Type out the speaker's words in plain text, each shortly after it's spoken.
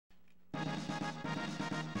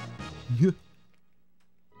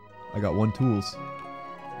I got 1 tools.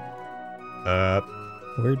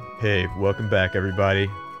 Word. Hey, welcome back, everybody,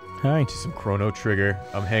 Hi. to some Chrono Trigger.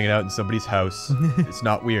 I'm hanging out in somebody's house. It's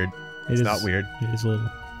not weird. It's not weird. It is a little.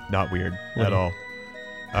 Not weird at Little.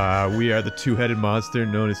 all. We are the 2-headed monster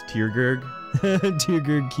known as Tiergurg.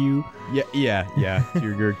 Tiergurg Q. Yeah.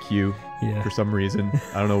 Tiergurg Q. Yeah. For some reason.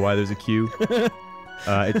 I don't know why there's a Q.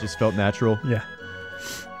 It just felt natural. Yeah.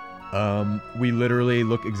 We literally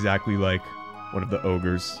look exactly like one of the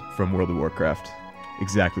ogres from World of Warcraft.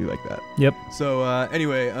 Exactly like that. Yep. So,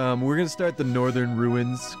 anyway, we're gonna start the Northern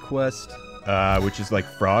Ruins quest, which is like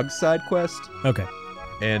Frog's side quest. Okay.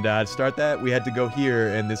 And to start that, we had to go here,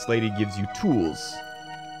 and this lady gives you tools.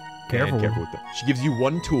 Careful. And careful with them. She gives you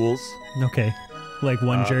 1 tools. Okay. Like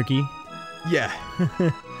 1 jerky. Yeah.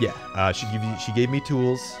 Yeah. She gave me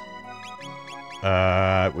tools.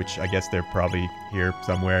 Which I guess they're probably here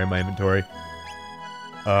somewhere in my inventory.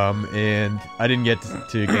 And I didn't get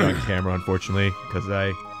to get on camera, unfortunately, because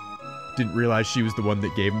I didn't realize she was the one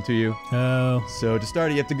that gave them to you. Oh. So to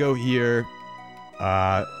start, you have to go here,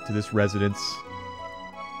 to this residence,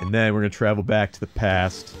 and then we're gonna travel back to the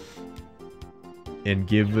past and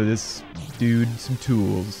give this dude some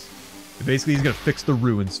tools. And basically, he's gonna fix the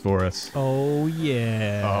ruins for us. Oh,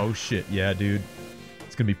 yeah. Oh shit, yeah, dude.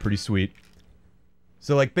 It's gonna be pretty sweet.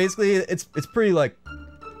 So like, basically, it's pretty like...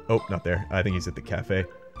 Oh, not there. I think he's at the cafe.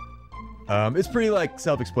 It's pretty like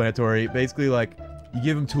self-explanatory. Basically, like, you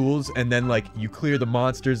give him tools, and then like, you clear the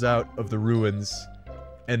monsters out of the ruins,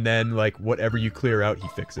 and then like, whatever you clear out, he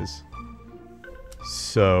fixes.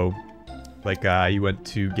 So, like, he went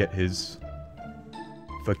to get his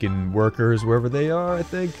fucking workers wherever they are, I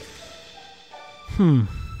think. Yeah,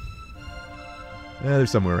 they're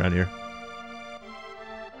somewhere around here.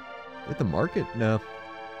 At the market? No.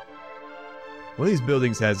 One of these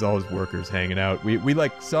buildings has all his workers hanging out. We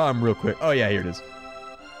like saw him real quick. Oh yeah, here it is.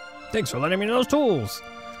 Thanks for letting me know those tools.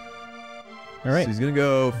 All right. So he's gonna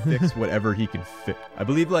go fix whatever he can fix. I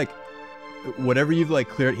believe like whatever you've like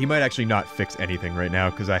cleared. He might actually not fix anything right now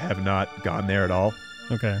because I have not gone there at all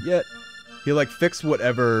Okay. yet. He'll like fix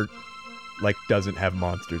whatever like doesn't have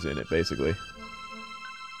monsters in it, basically.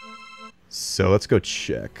 So let's go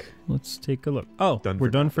check. Let's take a look. Oh, we're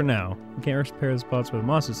done for now. We can't repair the spots where the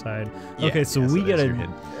monster side. Yeah, okay, so we there's gotta your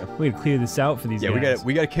hint. Yeah. we gotta clear this out for these guys. Yeah,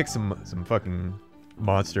 we gotta kick some fucking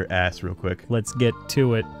monster ass real quick. Let's get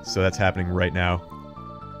to it. So that's happening right now.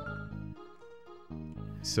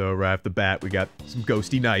 So right off the bat, we got some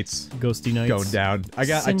ghosty knights. Ghosty Knights. Going down. I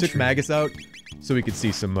took Sentry. Magus out so we could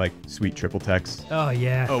see some like sweet triple text. Oh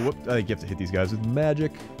yeah. Oh, whoop! I think you have to hit these guys with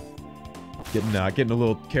magic. Getting a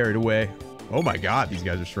little carried away. Oh my God, these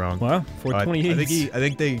guys are strong. Wow, 428. I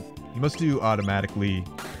think he must do automatically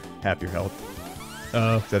half your health.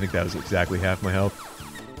 Oh. So I think that was exactly half my health.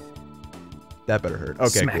 That better hurt.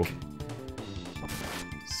 Okay, Smack. cool.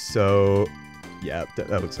 So, yeah, that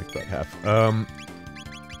looks like about half.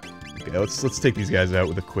 Okay, let's take these guys out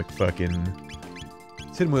with a quick fucking...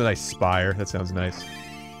 Let's hit him with a nice spire. That sounds nice.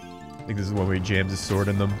 I think this is one where he jams his sword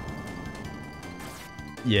in them.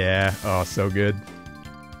 Yeah. Oh, so good.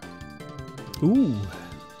 Ooh.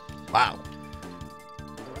 Wow.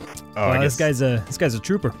 Oh, Wow, I this guess guy's a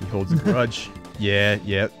trooper. he holds a grudge.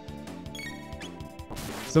 Yeah.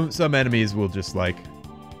 Some enemies will just like...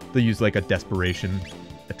 They'll use like a desperation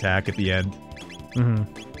attack at the end. Mm-hmm.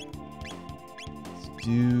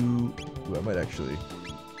 Ooh, I might actually...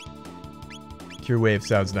 Cure Wave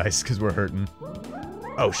sounds nice because we're hurting.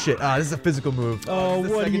 Oh shit, this is a physical move. Oh,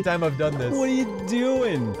 this is the second time I've done this. What are you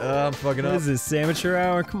doing? I'm fucking What up. is this, amateur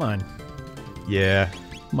hour? Come on. Yeah.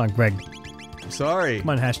 Come on, Greg. I'm sorry. Come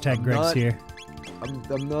on, hashtag Greg's here.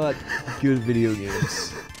 I'm not good at video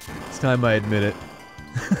games. It's time I admit it.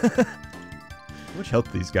 How much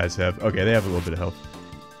health do these guys have? Okay, they have a little bit of health.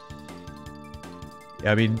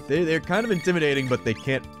 Yeah, I mean, they're kind of intimidating, but they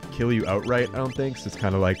can't kill you outright, I don't think, so it's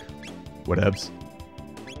kind of like, whatevs.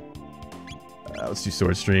 Let's do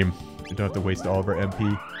Sword Stream. We don't have to waste all of our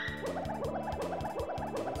MP.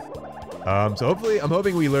 So hopefully, I'm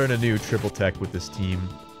hoping we learn a new triple tech with this team,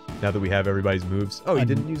 now that we have everybody's moves. Oh, he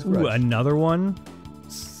didn't use Grudge. Ooh, another one?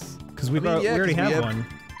 Because we already have one.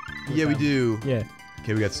 Yeah, we do. Yeah.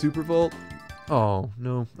 Okay, we got Super Volt. Oh,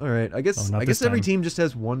 no. Alright, I guess every team just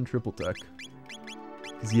has one triple tech.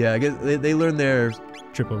 'Cause, yeah, I guess they learn their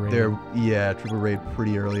Triple raid. triple raid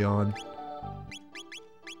pretty early on.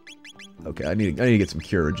 Okay, I need to get some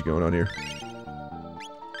courage going on here.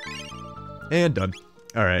 And done.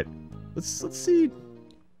 Alright. Let's see.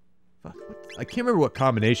 Fuck, I can't remember what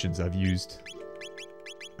combinations I've used.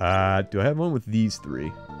 Do I have one with these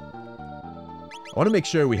three? I want to make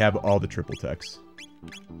sure we have all the triple techs.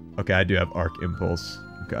 Okay, I do have Arc Impulse.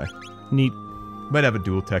 Okay. Neat. Might have a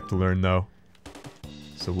dual tech to learn, though.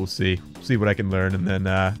 So we'll see. See what I can learn, and then,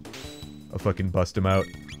 I'll fucking bust him out.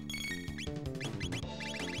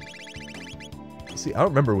 See, I don't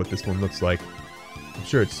remember what this one looks like. I'm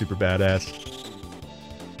sure it's super badass.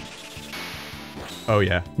 Oh,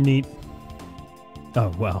 yeah. Neat. Oh,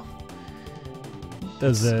 wow.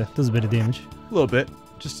 Does a bit of damage. A little bit.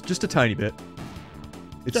 Just a tiny bit.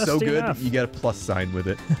 It's Just so good, enough. you get a plus sign with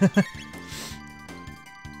it.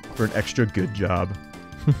 For an extra good job.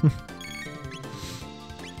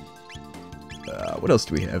 What else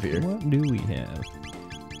do we have here? What do we have?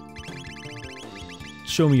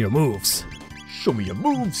 Show me your moves. Show me your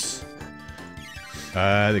moves!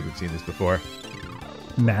 I think we've seen this before.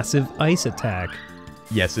 Massive ice attack.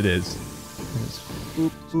 Yes, it is.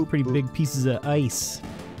 Pretty big pieces of ice.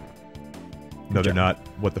 No, they're not.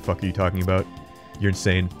 What the fuck are you talking about? You're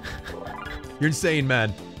insane. You're insane,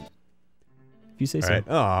 man. If you say so. Alright.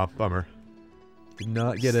 Aw, bummer. Did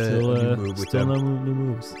not get a new move with still them. no new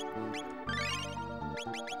moves.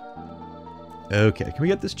 Okay, can we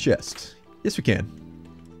get this chest? Yes, we can.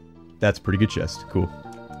 That's a pretty good chest. Cool.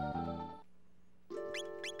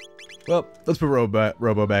 Well, let's put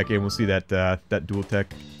Robo back in. We'll see that that dual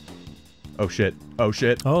tech. Oh shit. Oh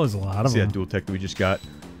shit. Oh, there's a lot of See them. that dual tech that we just got.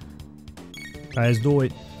 Guys, do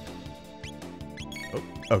it. Oh,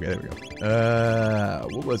 okay, there we go.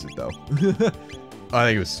 What was it though? I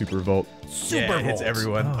think it was Super Volt. Super Yeah, it hits Volt.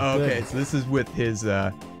 everyone. Oh, okay, good. so this is with his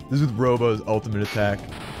this is with Robo's ultimate attack.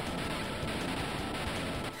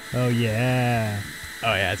 Oh, yeah.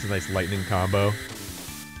 Oh yeah, it's a nice lightning combo.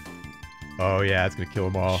 Oh yeah, it's gonna kill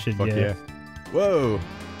them all. Shit, Fuck yeah. yeah. Whoa!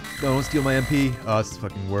 Don't steal my MP. Oh, it's the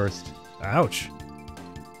fucking worst. Ouch.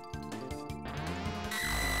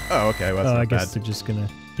 Oh, okay, well that's Oh, not I guess bad. they're just gonna...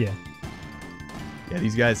 Yeah. Yeah,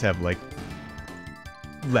 these guys have like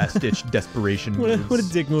last-ditch desperation moves. What a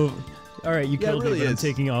dick move. Alright, you Yeah, it killed really me, but I'm is.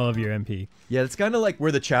 taking all of your MP. Yeah, it's kind of like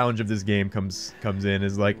where the challenge of this game comes in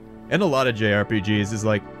is like, and a lot of JRPGs is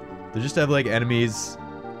like, they just have like enemies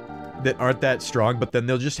that aren't that strong, but then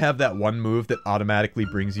they'll just have that one move that automatically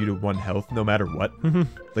brings you to 1 health no matter what.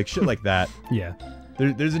 Like shit like that. Yeah.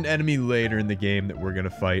 There's an enemy later in the game that we're gonna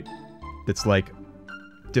fight that's like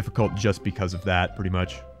difficult just because of that, pretty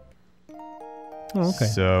much. Oh, okay.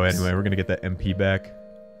 So anyway, we're gonna get that MP back.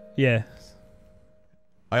 Yeah.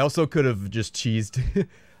 I also could have just cheesed.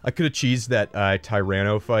 I could have cheesed that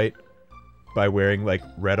Tyranno fight by wearing like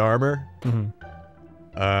red armor.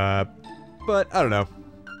 But I don't know.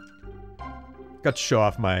 Got to show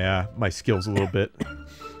off my my skills a little bit.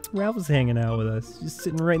 Ralph was hanging out with us, just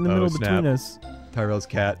sitting right in the Oh, middle snap. between us. Tyrell's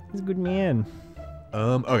cat. He's a good man.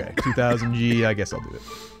 Okay, 2000 G. I guess I'll do it.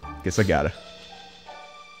 Guess I gotta.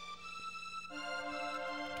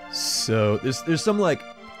 So there's some like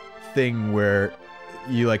thing where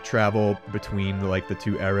you like travel between like the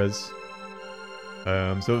two eras.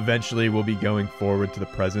 So eventually we'll be going forward to the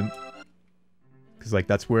present. Cause like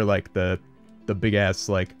that's where like the big ass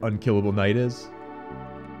like unkillable knight is.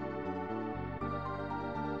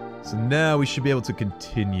 So now we should be able to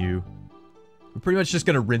continue. We're pretty much just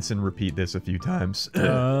gonna rinse and repeat this a few times.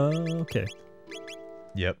 Okay.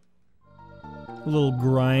 Yep. A little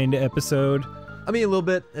grind episode. I mean, a little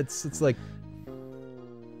bit. It's like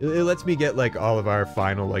it lets me get like all of our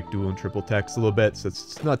final like dual and triple techs a little bit, so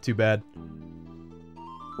it's not too bad.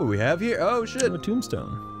 What do we have here? Oh shit! Oh, a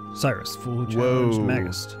tombstone. Cyrus, full Whoa. challenge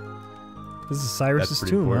Magist. This is Cyrus's That's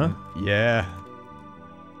pretty tomb, important. huh? Yeah,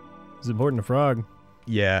 It's important to Frog.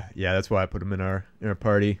 yeah. That's why I put him in our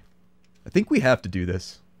party. I think we have to do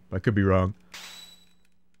this. I could be wrong.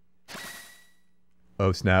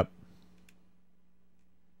 Oh snap!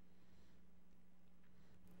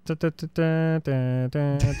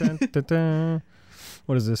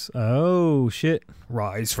 What is this? Oh shit!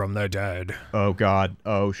 Rise from the dead. Oh god!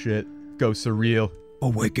 Oh shit! Go surreal!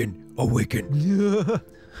 Awaken! Awaken!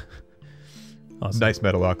 Awesome. Nice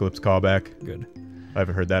Metalocalypse callback. Good. I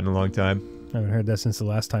haven't heard that in a long time. I haven't heard that since the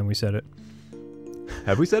last time we said it.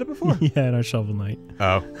 Have we said it before? Yeah, in our Shovel Knight.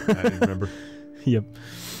 Oh, I didn't remember. Yep.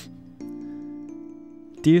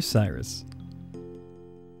 Dear Cyrus.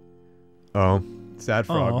 Oh, sad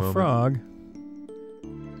frog moment. Frog.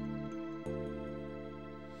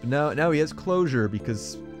 But now he has closure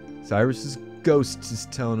because Cyrus's ghost is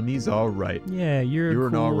telling him he's all right. Yeah, You're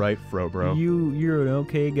an cool, all right fro, bro. You're an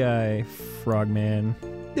okay guy, Frogman.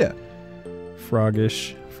 Yeah.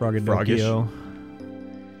 Froggish. Froggadokio.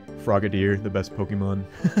 Frogadier, the best Pokemon.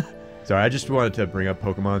 Sorry, I just wanted to bring up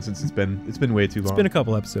Pokemon since it's been way too long. It's been a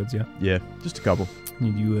couple episodes, yeah. Yeah, just a couple.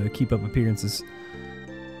 Need you keep up appearances.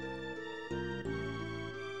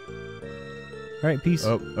 right, peace.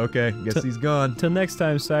 Oh, okay. Guess he's gone. Till next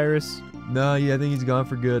time, Cyrus. No, yeah, I think he's gone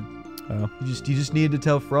for good. Oh. You just needed to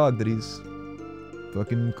tell Frog that he's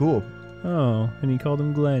fucking cool. Oh, and he called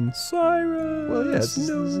him Glenn. Cyrus! Well, yeah, it's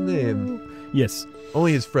his name. Yes.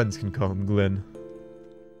 Only his friends can call him Glenn.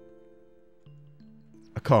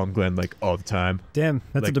 I call him Glenn, like, all the time. Damn,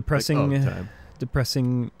 that's a depressing, all the time.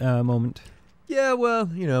 depressing moment. Yeah, well,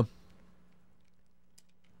 you know.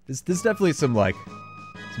 There's definitely some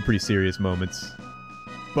pretty serious moments.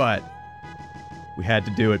 But we had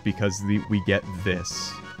to do it because we get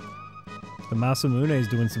this. The Masamune is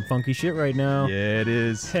doing some funky shit right now. Yeah, it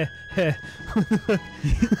is. Heh, heh.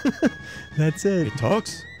 That's it. It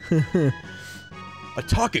talks? A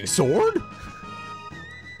talking sword?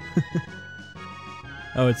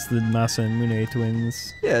 Oh, it's the Masamune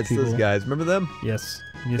twins. Yeah, it's people. those guys. Remember them? Yes.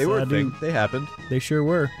 Yes, They were I a do. thing. They happened. They sure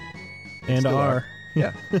were. And Still are.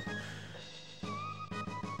 Yeah.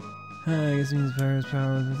 I guess means virus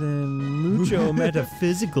power within. Mucho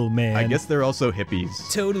metaphysical, man. I guess they're also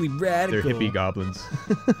hippies. Totally radical. They're hippie goblins.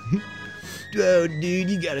 Oh, dude,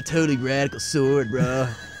 you got a totally radical sword, bro.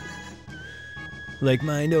 Like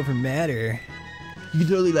mind over matter. You can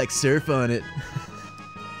totally, like, surf on it.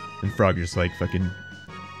 And Frog just, like, fucking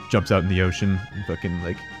jumps out in the ocean and fucking,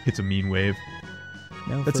 like, hits a mean wave.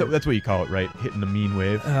 Now That's what you call it, right? Hitting a mean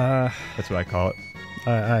wave. That's what I call it.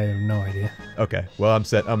 I have no idea. Okay. Well, I'm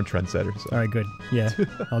set. I'm a trendsetter. So. All right, good. Yeah,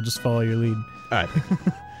 I'll just follow your lead. All right.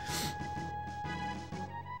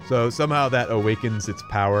 So somehow that awakens its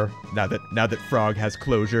power. Now that Frog has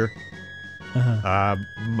closure,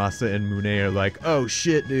 Masa and Mune are like, "Oh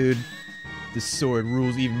shit, dude, this sword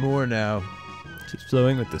rules even more now." Just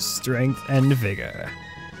flowing with the strength and vigor.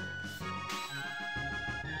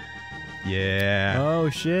 Yeah. Oh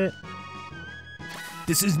shit!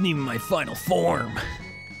 This isn't even my final form.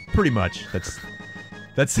 Pretty much.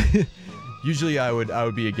 That's. Usually I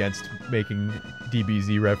would be against making DBZ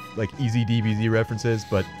easy DBZ references,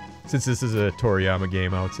 but since this is a Toriyama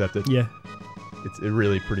game, I'll accept it. Yeah. It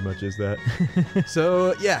really pretty much is that.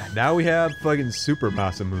 So yeah, now we have fucking Super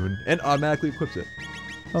Masamune and automatically equips it.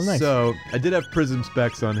 Oh, nice. So I did have Prism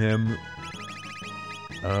specs on him,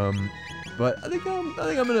 but I think I'm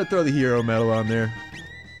gonna throw the hero medal on there.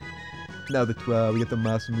 Now that we get the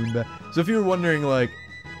Masamune back. So if you were wondering like,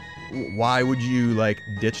 why would you like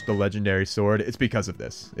ditch the legendary sword? It's because of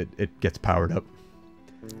this. It gets powered up.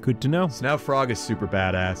 Good to know. So now Frog is super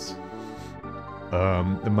badass.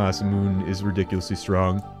 The Masamune is ridiculously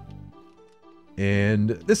strong.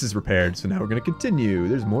 And this is repaired, so now we're gonna continue.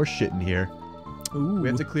 There's more shit in here. Ooh. We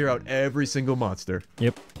have to clear out every single monster.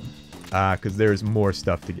 Yep. Because there's more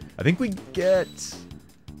stuff to get. I think we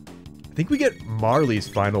get Marley's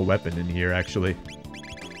final weapon in here, actually.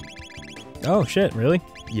 Oh shit! Really?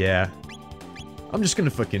 Yeah. I'm just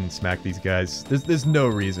gonna fucking smack these guys. There's no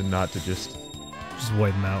reason not to just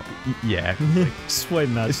wipe them out. Yeah. Just wipe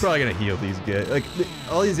them out. It's probably gonna heal these guys. Like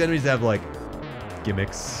all these enemies have like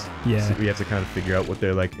gimmicks. Yeah. So we have to kind of figure out what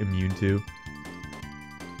they're like immune to.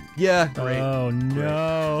 Yeah. Great. Oh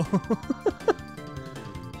no.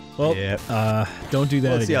 Well, yeah. Don't do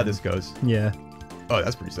that. Let's see how again. this goes. Yeah. Oh,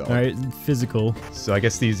 that's pretty solid. All right, physical. So I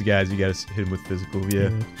guess these guys, you gotta hit them with physical.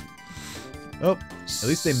 Yeah. Oh, at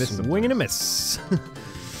least they missed some. Swing and a miss.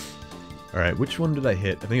 All right, which one did I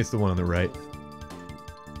hit? I think it's the one on the right.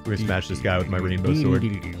 We're gonna smash this guy with my rainbow sword.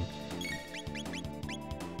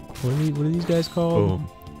 What are these guys called? Boom.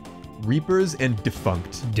 Reapers and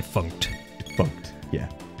Defunct. Defunct. Defunct. Yeah.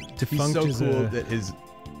 Defunct He's is so cool a... that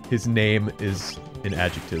his name is an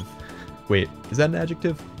adjective. Wait, is that an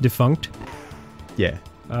adjective? Defunct? Yeah,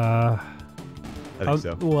 I think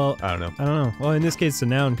so. Well, I don't know. I don't know. Well, in this case, it's a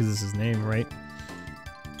noun because it's his name, right?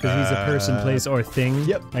 Because he's a person, place, or thing.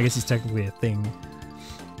 Yep. I guess he's technically a thing.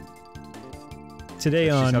 Today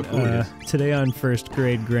That's on just how cool it today on first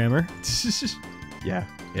grade grammar. Yeah.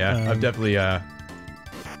 I've definitely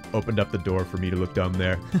opened up the door for me to look dumb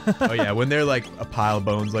there. Oh yeah, when they're like a pile of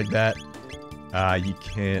bones like that, you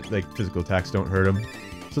can't physical attacks don't hurt them.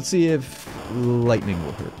 So let's see if lightning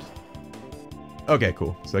will hurt. Okay,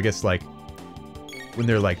 cool. So I guess like when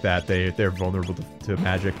they're like that, they're vulnerable to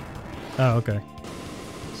magic. Oh, okay.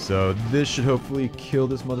 So this should hopefully kill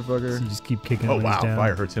this motherfucker. So you just keep kicking. Oh when wow, he's down.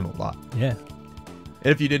 fire hurts him a lot. Yeah.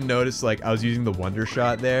 And if you didn't notice, like I was using the Wonder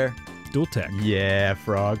Shot there. Dual tech. Yeah,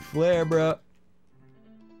 Frog Flare, bro.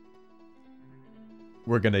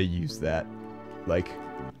 We're gonna use that. Like,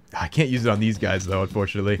 I can't use it on these guys though,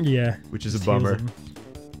 unfortunately. Yeah. Which is a just heals bummer. them.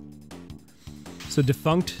 So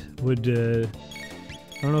Defunct would.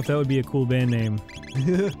 I don't know if that would be a cool band name.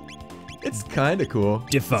 It's kind of cool.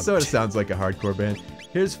 Defunct. It sort of sounds like a hardcore band.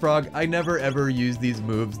 Here's Frog. I never ever use these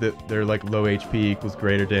moves that they're like low HP equals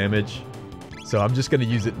greater damage. So I'm just gonna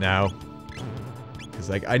use it now. Cause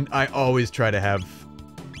like I always try to have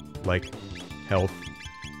like health.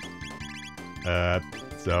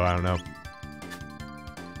 So I don't know.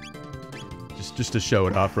 Just to show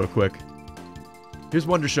it off real quick. Here's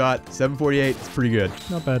Wonder Shot, 748. It's pretty good.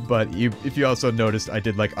 Not bad. But if you also noticed, I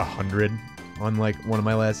did like 100 on like one of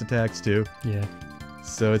my last attacks too. Yeah.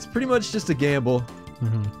 So it's pretty much just a gamble.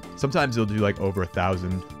 Mm-hmm. Sometimes you'll do like over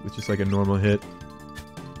 1,000 with just like a normal hit.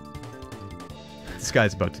 This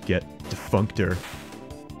guy's about to get defuncter.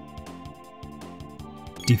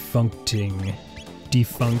 Defuncting.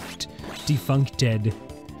 Defuncted.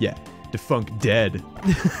 Yeah, defunct dead.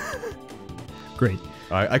 Great.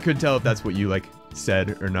 I couldn't tell if that's what you like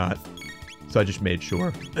said or not, so I just made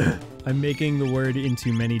sure. I'm making the word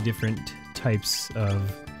into many different types of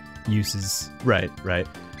uses. Right.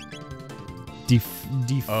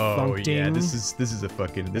 Defuncting. Oh yeah, this is a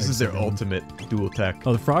fucking this is their ultimate dual tech.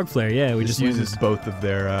 Oh, the frog flare. Yeah, we Just just uses both of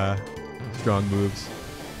their strong moves.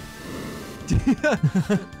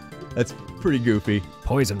 That's pretty goofy.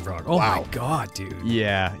 poison frog. Oh Wow. my god, dude.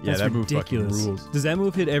 Yeah, That's that move ridiculous. fucking rules. Does that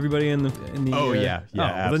move hit everybody in the? Oh yeah, well,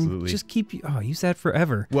 absolutely. Then just keep. Use that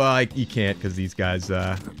forever. Well, you can't because these guys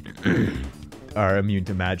are immune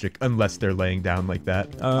to magic unless they're laying down like that.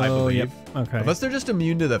 I Oh, believe. yep. Okay. Unless they're just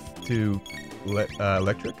immune to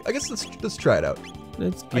electric. I guess let's try it out.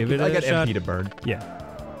 Let's give it I a got shot. MP to burn. Yeah.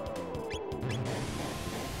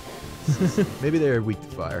 Maybe they're weak to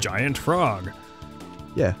fire. Giant frog.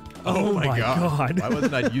 Yeah. Oh my god. Why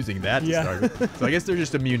wasn't I using that to Yeah. start with? So I guess they're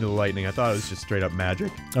just immune to the lightning. I thought it was just straight up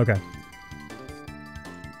magic. Okay.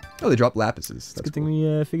 Oh, they drop lapises. It's a good thing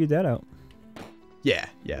we figured that out. Yeah.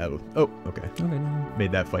 Oh, okay. Okay. No.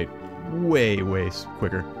 Made that fight way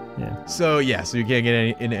quicker. Yeah. So yeah, so you can't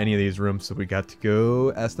get in any of these rooms, so we got to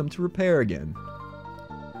go ask them to repair again.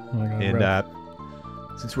 Oh my god.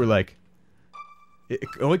 And since we're like, it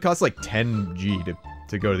only costs like 10 G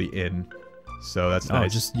to go to the inn, so that's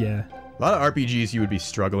nice. Yeah. A lot of RPGs you would be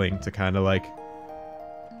struggling to kind of like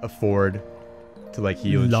afford to like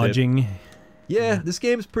heal and shit. Lodging. Yeah, this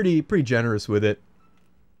game's pretty generous with it.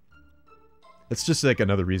 It's just like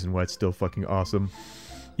another reason why it's still fucking awesome.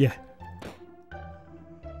 Yeah.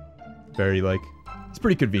 Very like, it's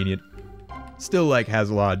pretty convenient. Still like has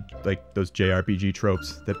a lot of, like those JRPG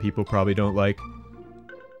tropes that people probably don't like.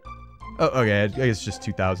 Oh, okay, I guess it's just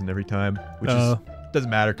 2,000 every time, which doesn't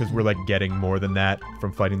matter because we're like getting more than that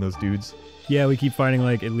from fighting those dudes. Yeah, we keep fighting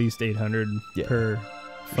like at least 800 per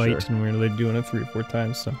fight, sure. and we're like doing it 3 or 4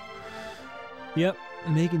 times. So. Yep,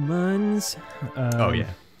 making muns. Oh yeah.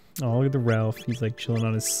 Oh, look at the Ralph. He's like chilling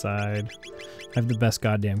on his side. I have the best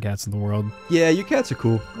goddamn cats in the world. Yeah, your cats are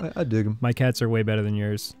cool. I dig them. My cats are way better than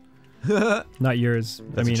yours. Not yours.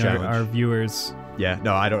 That's I a mean, challenge. our viewers. Yeah,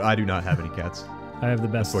 no, I do not have any cats. I have the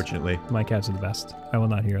best. Unfortunately. My cats are the best. I will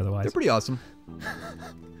not hear otherwise. They're pretty awesome.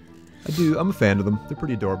 I'm a fan of them. They're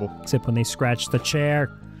pretty adorable. Except when they scratch the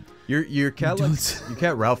chair. Your cat your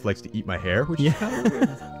cat Ralph likes to eat my hair, which is kind of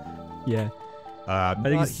weird. Yeah. I'm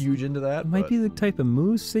think not it's- huge into that. It might but be the type of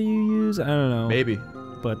moose that you use. I don't know. maybe.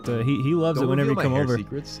 But he loves Don't it whenever you reveal my come hair over.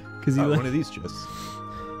 secrets. Because he One of these just.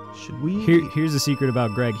 Should we? Here's a secret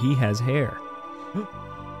about Greg. He has hair.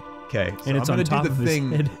 Okay, so And it's I'm on gonna top do of the his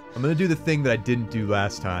thing. head. I'm gonna do the thing that I didn't do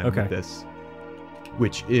last time Okay. with this,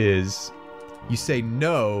 which is you say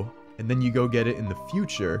no, and then you go get it in the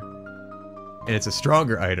future, and it's a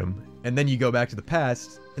stronger item, and then you go back to the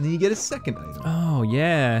past, and then you get a second item. Oh,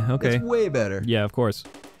 yeah. Okay. It's way better. Yeah, of course.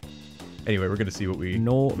 Anyway, we're gonna see what we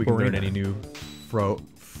No if we can learn brainer. any new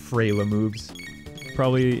Freyla moves.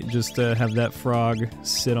 Probably just have that frog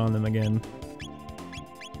sit on them again.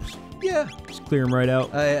 Yeah, Just clear them right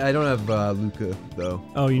out. I don't have Luca though.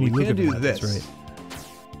 Oh, you need we Luca can for do that, this. That's right.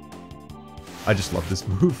 I just love this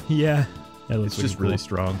move. Yeah. That looks It's just cool. really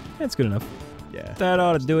strong. That's good enough. Yeah. That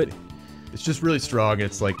ought to do it. It's just really strong, and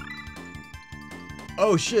it's like,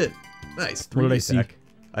 oh shit, nice. What did I 3D see? attack.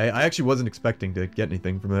 I actually wasn't expecting to get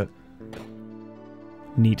anything from that.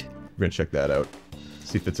 Neat. We're gonna check that out.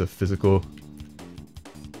 See if it's a physical.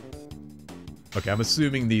 Okay, I'm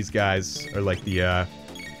assuming these guys are like the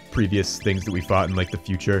previous things that we fought in like the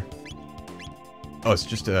future. Oh, it's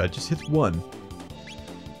just hits one.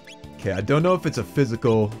 Okay, I don't know if it's a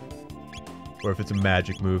physical or if it's a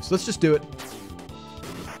magic move, so let's just do it.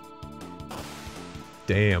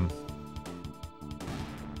 Damn.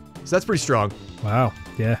 So that's pretty strong. Wow.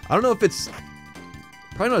 Yeah. I don't know if it's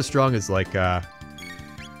probably not as strong as like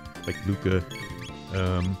Luca,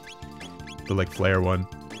 the like flare one.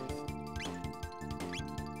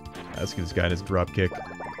 Let's get this guy in his drop kick.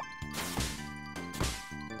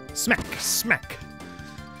 Smack, smack.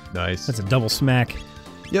 Nice. That's a double smack.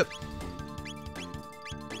 Yep.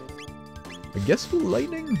 I guess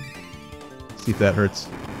lightning? Let's see if that hurts.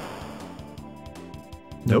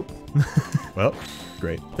 Nope. Well,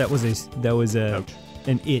 great. That was a Ouch.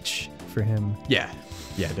 an itch for him. Yeah.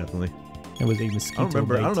 Yeah, definitely. That was a mosquito I don't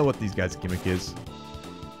remember. I bite. don't know what these guys' gimmick is.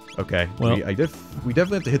 Okay. Well- we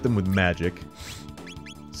definitely have to hit them with magic.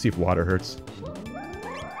 See if water hurts.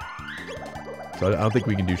 So I don't think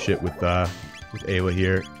we can do shit with Ayla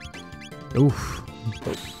here. Oof.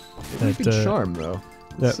 We can That, charm though.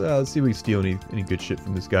 Let's see if we can steal any good shit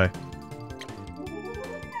from this guy.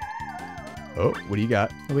 Oh, what do you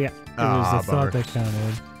got? Oh, yeah. It Ah, was the bummer. thought that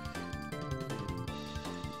counted.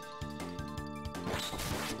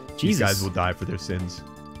 These Jesus. guys will die for their sins.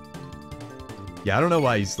 Yeah, I don't know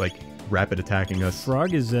why he's like rapid attacking us.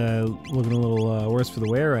 Frog is looking a little worse for the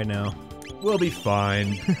wear right now. We'll be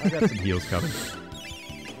fine. I got some heals coming.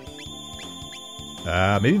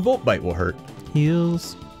 Maybe Volt Bite will hurt.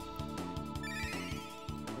 Heals.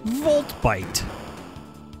 Volt Bite.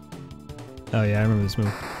 Oh yeah, I remember this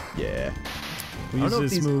move. Yeah. We I don't used know if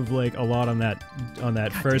this these- move like a lot on that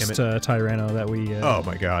first damn Tyranno that we. Oh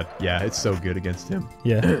my god. Yeah, it's so good against him.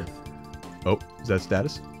 Yeah. Oh, is that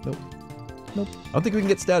status? Nope. Nope. I don't think we can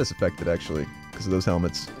get status affected actually because of those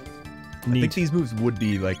helmets. I think Neat. these moves would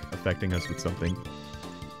be like affecting us with something.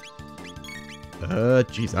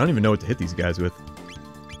 Jeez, I don't even know what to hit these guys with.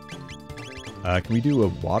 Can we do a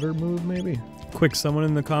water move maybe? Quick, someone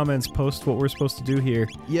in the comments post what we're supposed to do here,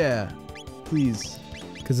 Yeah, please.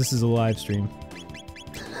 because this is a live stream.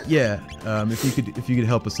 Yeah, if you could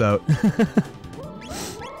help us out.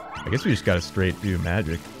 I guess we just gotta straight do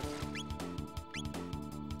magic.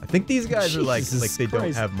 I think these guys are like Jesus they don't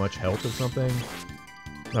Christ. have much health or something.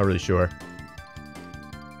 Not really sure.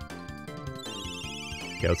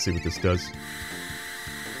 Okay, let's see what this does.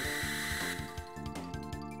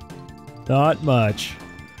 Not much.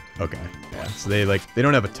 Okay. Yeah. So they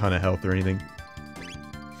don't have a ton of health or anything.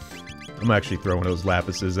 I'm gonna actually throw one of those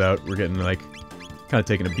lapises out. We're getting like kind of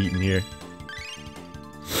taking a beating here.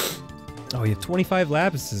 Oh, you have 25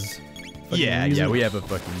 lapises. Fucking Yeah, use yeah, them- we have a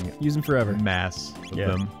fucking use them forever. mass of Yeah.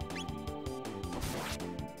 them.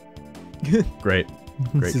 Great.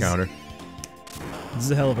 Great counter. This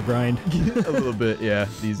is a hell of a grind. A little bit, yeah.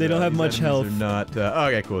 These They don't have these much enemies health. Are not.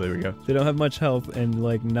 Okay, cool. There we go. They don't have much health, and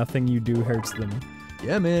like nothing you do hurts them.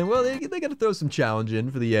 Yeah, man. Well, they got to throw some challenge in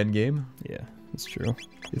for the end game. Yeah, that's true.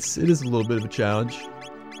 It is a little bit of a challenge.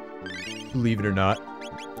 Believe it or not.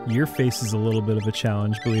 Your face is a little bit of a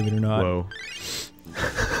challenge, believe it or not. Whoa.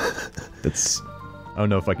 That's. I don't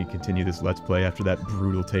know if I can continue this Let's Play after that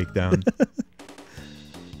brutal takedown.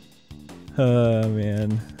 Oh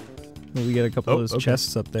man. Well, we got a couple Oh, of those okay.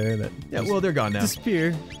 chests up there that Yeah, just well, they're gone now.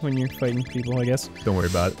 disappear when you're fighting people, I guess. Don't worry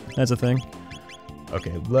about it. That's a thing.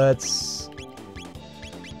 Okay, let's.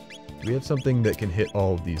 Do we have something that can hit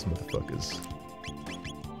all of these motherfuckers?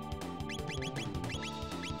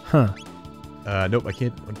 Huh. Nope, I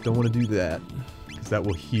can't. I don't want to do that. Because that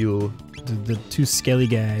will heal. The two skelly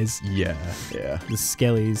guys. Yeah, yeah. The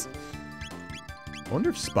skellies. I wonder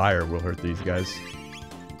if Spire will hurt these guys.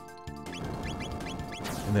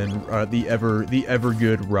 And then the ever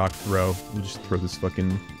good rock throw. We'll just throw this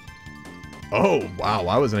fucking. Oh wow!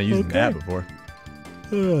 Why wasn't I using Okay. that before?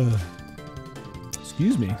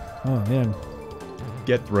 Excuse me. Oh man.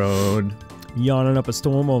 Get thrown. Yawning up a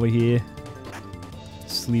storm over here.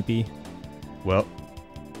 Sleepy. Well,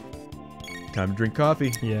 time to drink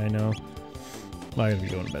coffee. Yeah, I know. I gotta be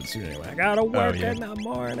going to bed soon anyway. I gotta work yeah. in the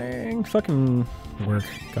morning. Fucking work.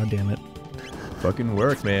 God damn it. Fucking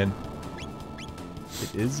work, man.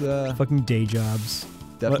 It is Fucking day jobs.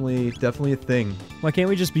 definitely a thing. Why can't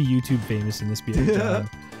we just be YouTube famous and this be our job?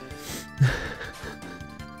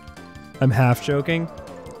 I'm half joking.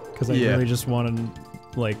 Because I Yeah. really just want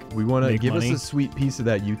to, like, We want to make give money. us a sweet piece of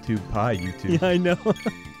that YouTube pie, YouTube. Yeah, I know.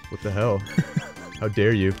 What the hell? How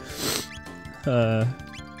dare you?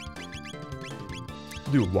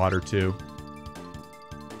 Do water too.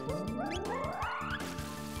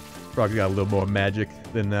 Frog's got a little more magic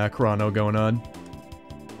than Chrono going on.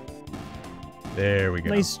 There we go.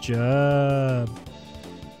 Nice job.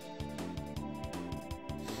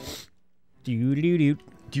 Doo-doo-doo-doo.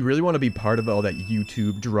 Do you really want to be part of all that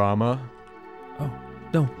YouTube drama? Oh,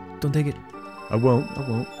 no. Don't take it. I won't. I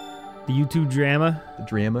won't. The YouTube drama. The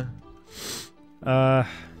drama. Uh,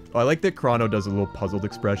 Oh, I like that Chrono does a little puzzled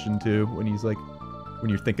expression too when he's like, when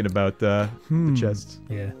you're thinking about the chests.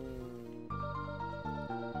 Yeah.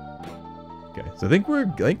 Okay, so I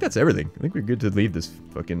think that's everything. I think we're good to leave this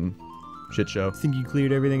fucking shit show. Think you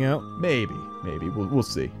cleared everything out? Maybe. We'll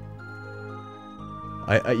see.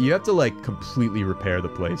 You have to like completely repair the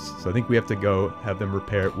place. So I think we have to go have them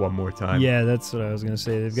repair it one more time. Yeah, that's what I was gonna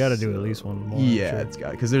say. They've got to do at least one more. Yeah, sure. it's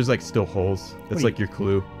got because there's like still holes. That's like your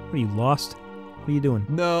clue. What are you lost? What are you doing?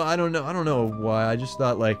 No, I don't know. I don't know why. I just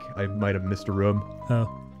thought like I might have missed a room. Oh.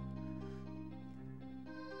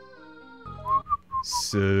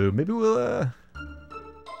 So maybe we'll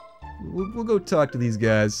go talk to these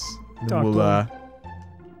guys. And then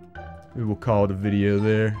maybe we'll call it a video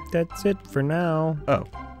there. That's it for now. Oh.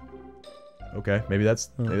 Okay, maybe that's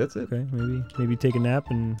it. Okay, maybe take a nap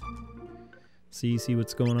and see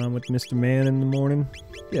what's going on with Mr. Man in the morning.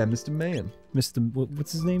 Yeah, Mr. Man.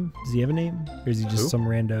 What's his name? Does he have a name? Or is he just Who? some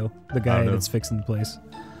rando? The guy that's fixing the place.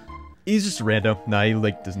 He's just a rando. Nah, he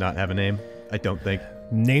like does not have a name. I don't think.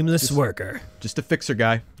 Nameless worker. Just a fixer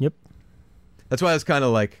guy. Yep. That's why I was kind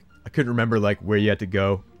of like I couldn't remember like where you had to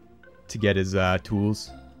go to get his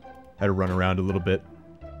tools. Had to run around a little bit.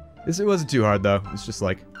 It wasn't too hard though. It's just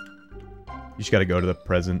like you just got to go to the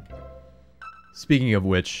present. Speaking of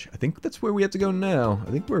which, I think that's where we have to go now.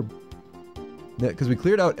 I think we're because we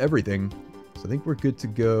cleared out everything, so I think we're good to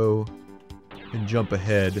go and jump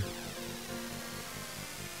ahead.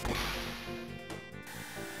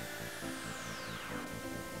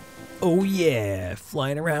 Oh yeah,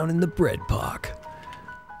 flying around in the bread park.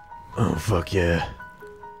 Oh fuck yeah!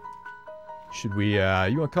 Should we? You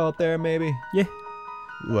want to call it there maybe? Yeah.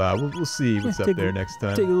 We'll see what's up there next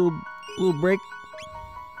time. Take a little break.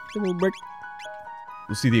 Take a little break.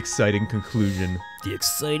 We'll see the exciting conclusion The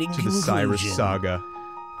exciting to the Cyrus saga.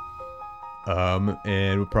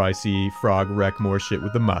 And we'll probably see Frog wreck more shit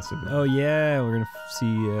with the Masamu. Oh yeah, we're gonna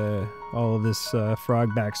see all of this frog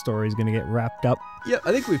backstory is gonna get wrapped up. Yeah,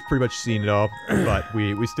 I think we've pretty much seen it all, but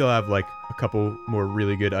we still have like a couple more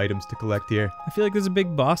really good items to collect here. I feel like there's a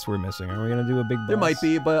big boss we're missing. Are we gonna do a big boss? There might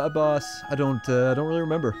be a boss. I don't really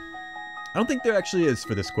remember. I don't think there actually is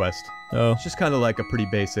for this quest. Oh, It's just kind of like a pretty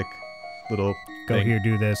basic little go thing. here,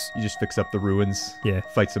 do this. You just fix up the ruins. Yeah.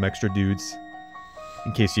 Fight some extra dudes.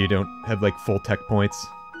 In case you don't have like full tech points.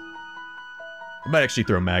 I might actually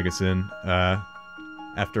throw Magus in.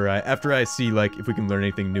 After I see like if we can learn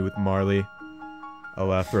anything new with Marley,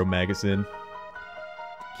 I'll throw Magus in.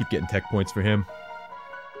 Keep getting tech points for him.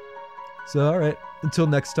 So alright, until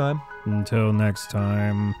next time. Until next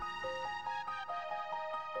time.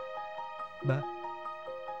 Bye.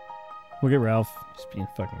 Look at Ralph. He's being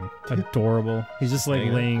fucking adorable. He's just like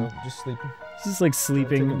laying. Just sleeping. He's just like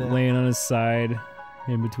sleeping, Taking a nap. laying on his side,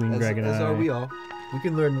 in between Greg and I. are we all. We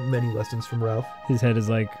can learn many lessons from Ralph. His head is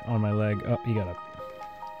like on my leg. Oh, he got up.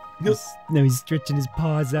 Nope. No, he's stretching his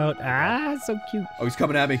paws out. Ah, so cute. Oh, he's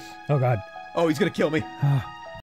coming at me. Oh God. Oh, he's gonna kill me. Ah.